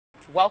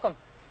Welcome.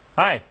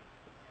 Hi.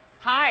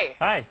 Hi.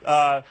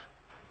 Hi.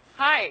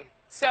 Hi.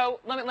 So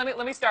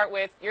let me start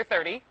with you're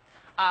 30.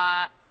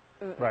 Right.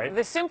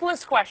 The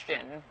simplest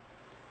question: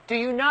 do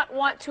you not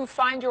want to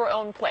find your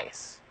own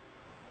place?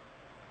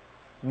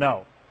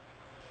 No.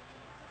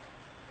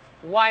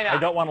 Why not? I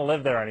don't want to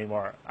live there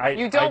anymore.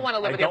 You don't want to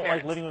live with your I don't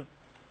parents? like living with.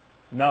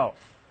 No.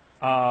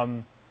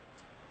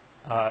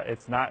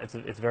 It's not.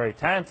 It's very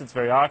tense. It's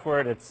very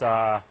awkward. It's.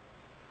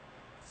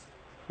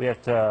 We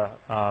have to.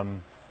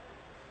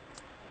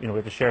 We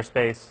have to share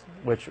space,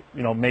 which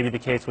may be the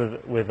case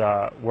with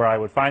where I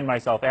would find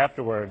myself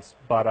afterwards.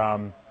 But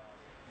I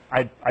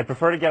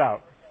prefer to get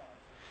out.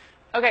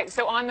 Okay,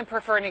 so on the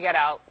preferring to get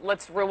out,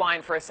 let's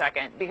rewind for a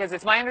second, because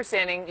it's my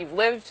understanding you've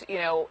lived,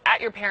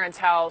 at your parents'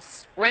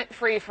 house,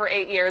 rent-free for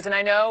 8 years, and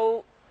I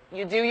know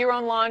you do your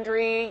own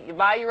laundry, you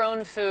buy your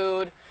own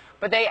food,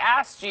 but they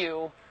asked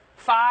you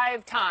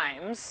 5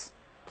 times,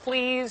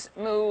 please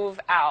move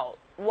out.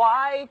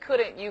 Why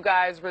couldn't you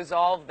guys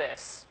resolve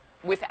this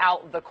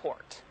without the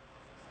court?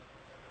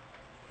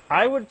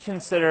 I would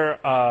consider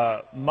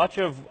much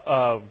of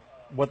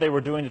what they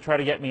were doing to try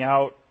to get me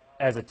out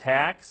as a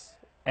tax,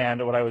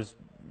 and what I was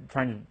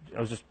trying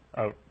to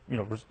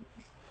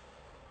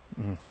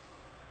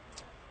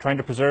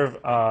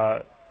preserve.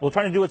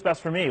 Trying to do what's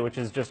best for me, which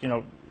is just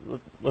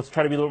let's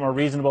try to be a little more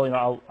reasonable.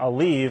 I'll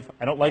leave.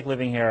 I don't like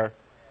living here,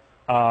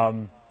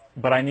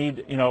 but I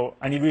need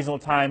reasonable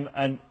time.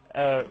 And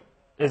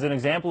as an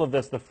example of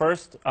this, the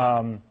first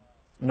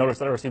notice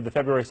that I received, the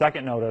February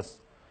 2nd notice,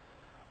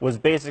 was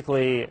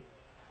basically,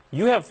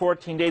 you have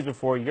 14 days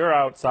before you're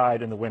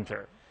outside in the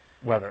winter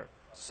weather.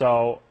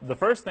 So the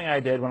first thing I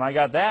did when I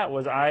got that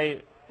was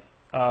I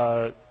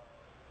made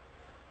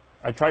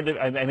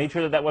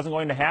sure that wasn't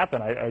going to happen.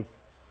 I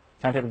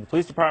contacted the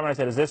police department. I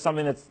said, "Is this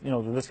something that's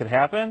that this could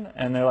happen?"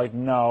 And they're like,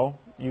 "No,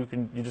 you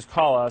just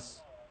call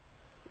us.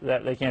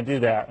 That they can't do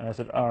that." And I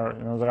said, "All right."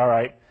 And I was like, "All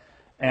right."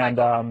 And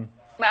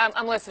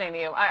I'm listening to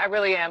you. I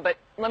really am. But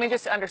let me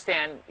just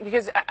understand,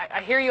 because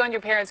I hear you on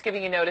your parents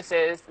giving you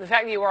notices. The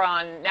fact that you were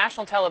on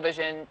national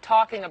television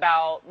talking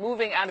about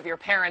moving out of your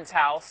parents'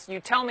 house.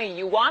 You tell me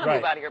you want to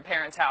move out of your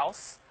parents'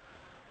 house.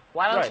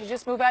 Why don't you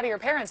just move out of your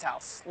parents'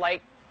 house,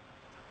 like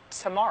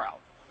tomorrow?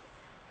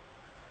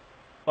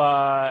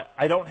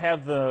 I don't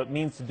have the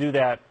means to do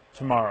that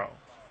tomorrow.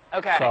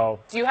 Okay. So,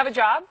 do you have a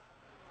job?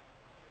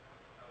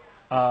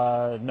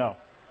 No.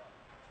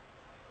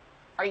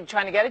 Are you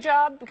trying to get a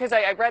job? Because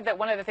I read that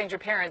one of the things your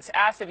parents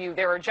asked of you,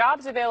 there are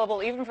jobs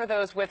available even for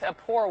those with a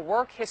poor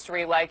work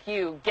history like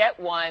you. Get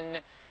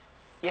one,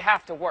 you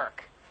have to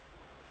work.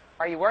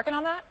 Are you working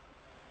on that?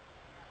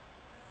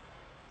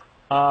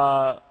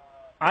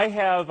 I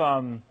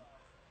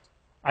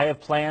have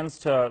plans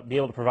to be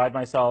able to provide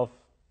myself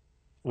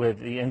with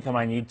the income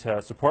I need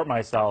to support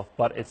myself,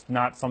 but it's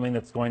not something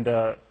that's going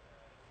to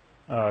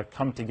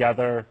come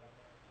together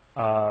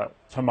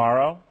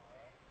tomorrow.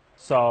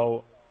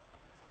 So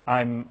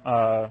I'm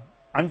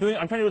trying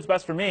to do what's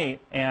best for me,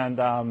 and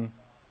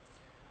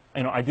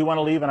I do want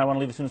to leave, and I want to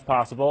leave as soon as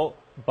possible.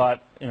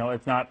 But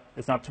it's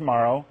not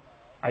tomorrow.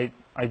 I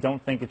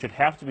don't think it should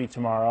have to be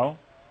tomorrow,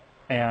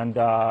 and.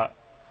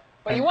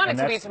 Well, you want it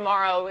to be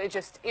tomorrow. It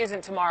just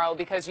isn't tomorrow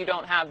because you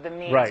don't have the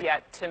means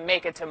yet to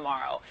make it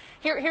tomorrow.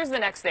 Here's the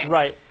next thing.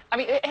 Right. I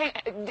mean,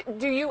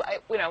 do you? A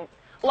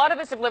lot of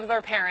us have lived with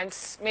our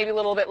parents maybe a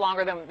little bit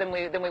longer than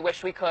we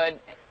wish we could.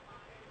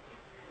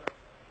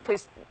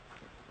 Please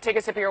take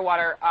a sip of your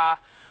water.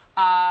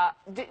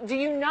 Do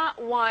you not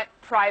want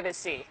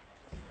privacy,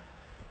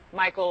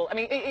 Michael? I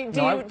mean,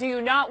 do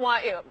you not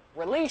want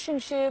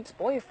relationships,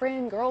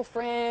 boyfriend,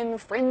 girlfriend,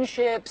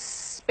 friendships,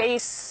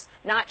 space?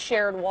 Not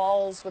shared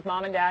walls with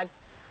mom and dad?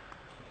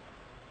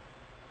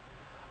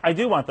 I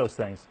do want those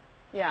things.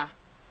 Yeah.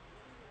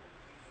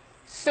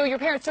 So your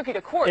parents took you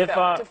to court,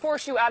 though, to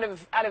force you out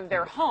of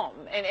their home,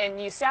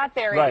 and you sat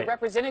there and you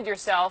represented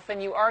yourself,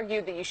 and you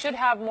argued that you should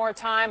have more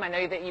time. I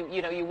know that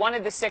you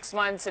wanted the 6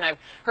 months, and I've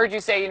heard you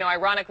say,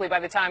 ironically, by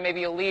the time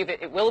maybe you'll leave,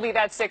 it will be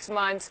that 6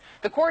 months.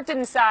 The court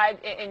didn't side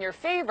in your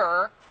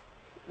favor.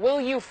 Will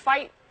you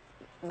fight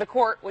the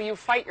court? Will you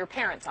fight your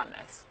parents on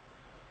this?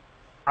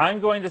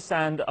 I'm going to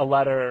send a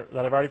letter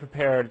that I've already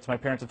prepared to my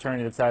parents'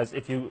 attorney that says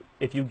if you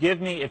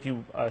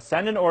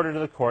send an order to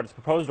the court, it's a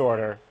proposed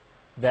order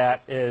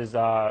that is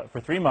for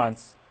 3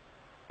 months,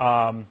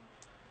 there's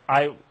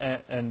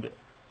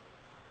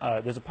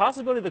a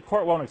possibility the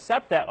court won't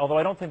accept that, although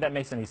I don't think that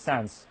makes any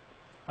sense.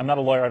 I'm not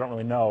a lawyer, I don't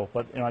really know,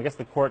 but I guess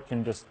the court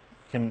can just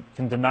can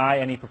deny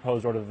any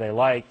proposed order that they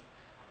like.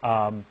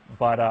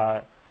 But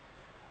I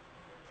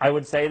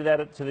would say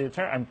that to the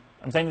attorney.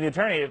 I'm saying to the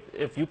attorney,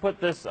 if you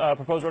put this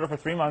proposed order for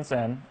 3 months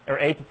in, or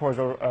a proposed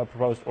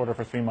order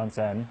for 3 months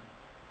in,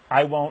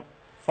 I won't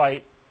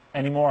fight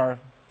anymore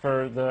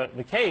for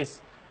the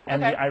case.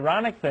 And the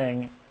ironic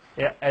thing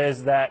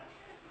is that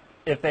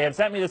if they had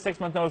sent me the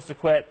 6-month notice to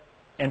quit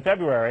in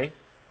February,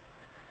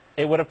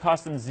 it would have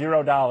cost them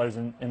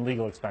 $0 in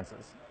legal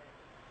expenses.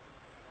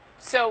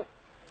 So,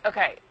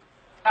 okay.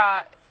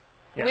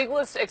 Yeah. Legal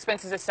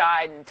expenses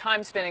aside and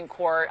time spent in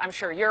court, I'm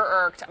sure you're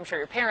irked. I'm sure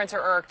your parents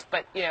are irked.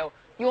 But, you know,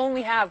 you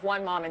only have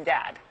one mom and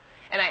dad.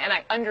 And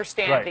I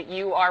understand Right. that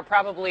you are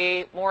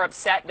probably more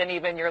upset than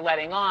even you're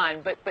letting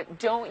on. But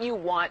don't you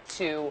want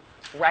to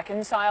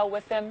reconcile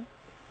with them?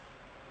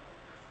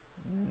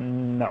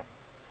 No.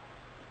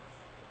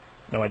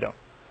 No, I don't.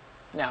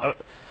 No.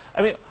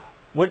 I mean,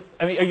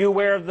 are you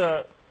aware of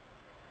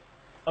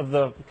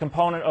the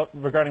component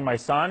regarding my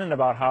son and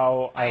about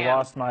how I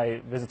lost my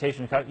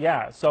visitation?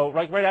 Yeah. So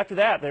right after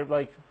that, they're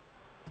like,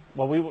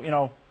 well,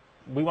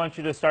 we want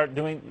you to start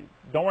doing.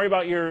 Don't worry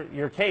about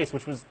your case,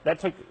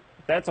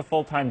 that's a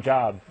full-time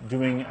job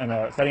doing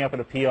setting up an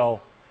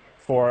appeal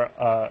for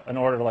an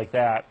order like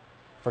that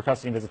for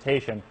custody and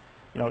visitation.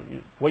 You know,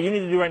 what you need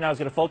to do right now is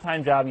get a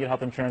full-time job and get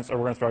health insurance, or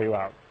we're going to throw you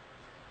out.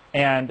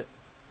 And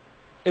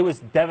it was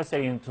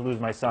devastating to lose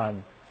my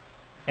son,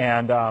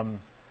 and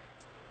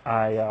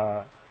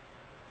I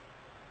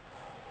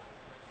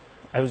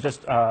was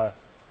just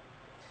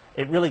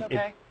it really.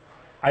 Okay.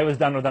 I was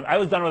done with them. I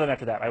was done with them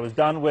after that. I was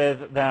done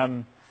with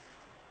them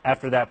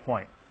after that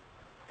point.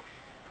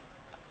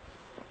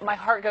 My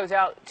heart goes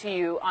out to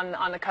you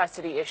on the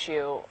custody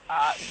issue.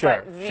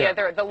 Sure.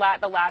 But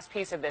the last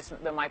piece of this,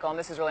 Michael, and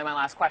this is really my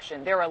last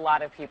question. There are a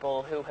lot of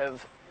people who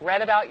have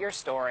read about your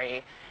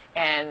story,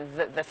 and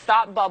the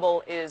thought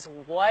bubble is,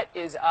 what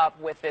is up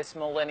with this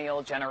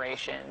millennial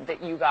generation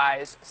that you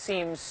guys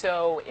seem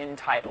so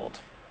entitled?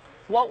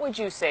 What would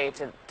you say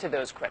to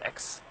those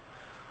critics?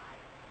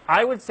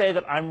 I would say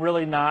that I'm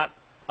really not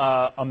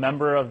a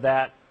member of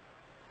that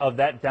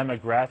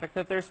demographic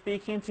that they're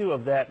speaking to,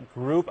 of that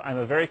group. I'm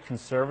a very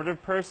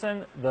conservative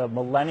person. The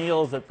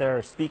millennials that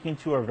they're speaking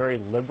to are very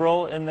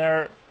liberal in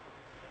their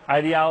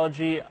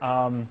ideology.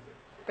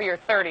 But you're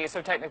 30,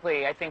 so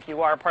technically I think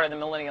you are part of the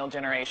millennial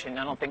generation.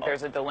 I don't think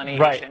there's a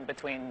delineation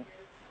between...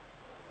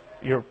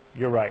 You're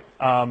right.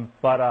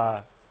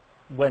 But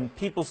when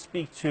people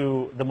speak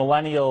to the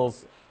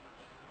millennials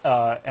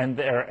and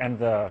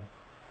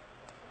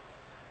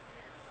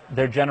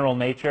their general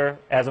nature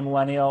as a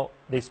millennial,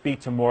 they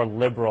speak to more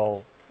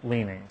liberal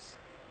leanings,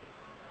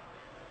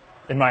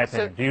 in my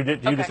opinion. So,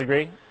 do you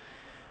disagree?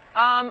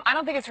 I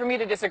don't think it's for me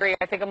to disagree.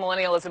 I think a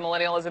millennial is a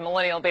millennial is a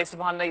millennial based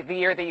upon the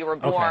year that you were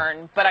born.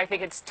 Okay. But I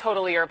think it's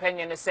totally your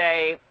opinion to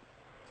say,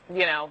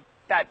 you know,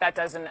 that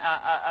doesn't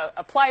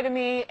apply to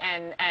me.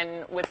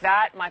 And with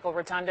that, Michael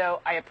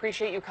Rotundo, I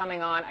appreciate you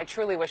coming on. I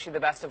truly wish you the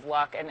best of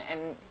luck.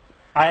 And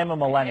I am a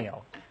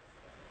millennial.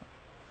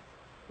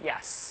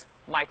 Yes,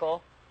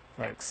 Michael.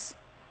 Right. Thanks.